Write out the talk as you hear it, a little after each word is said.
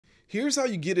Here's how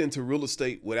you get into real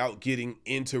estate without getting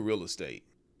into real estate.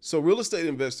 So real estate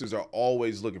investors are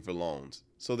always looking for loans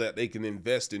so that they can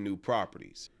invest in new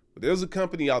properties. But there's a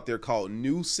company out there called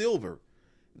New Silver.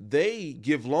 They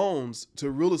give loans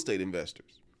to real estate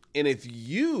investors. And if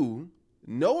you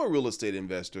know a real estate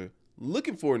investor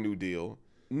looking for a new deal,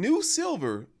 New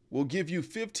Silver will give you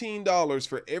 $15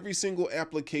 for every single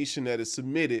application that is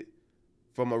submitted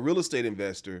from a real estate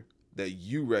investor that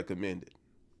you recommended.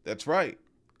 That's right.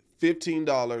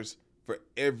 $15 for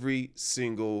every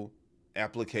single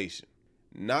application.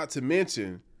 Not to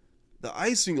mention, the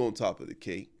icing on top of the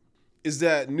cake is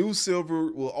that New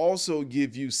Silver will also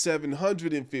give you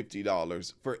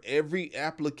 $750 for every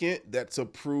applicant that's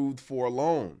approved for a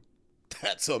loan.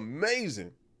 That's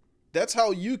amazing. That's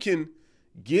how you can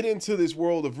get into this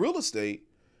world of real estate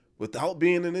without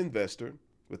being an investor,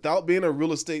 without being a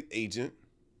real estate agent.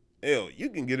 Hell, you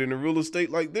can get into real estate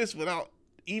like this without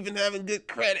even having good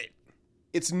credit.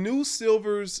 It's New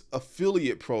Silver's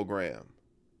affiliate program,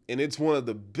 and it's one of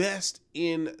the best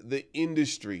in the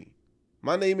industry.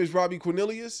 My name is Robbie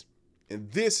Cornelius, and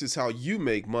this is how you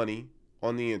make money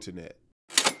on the internet.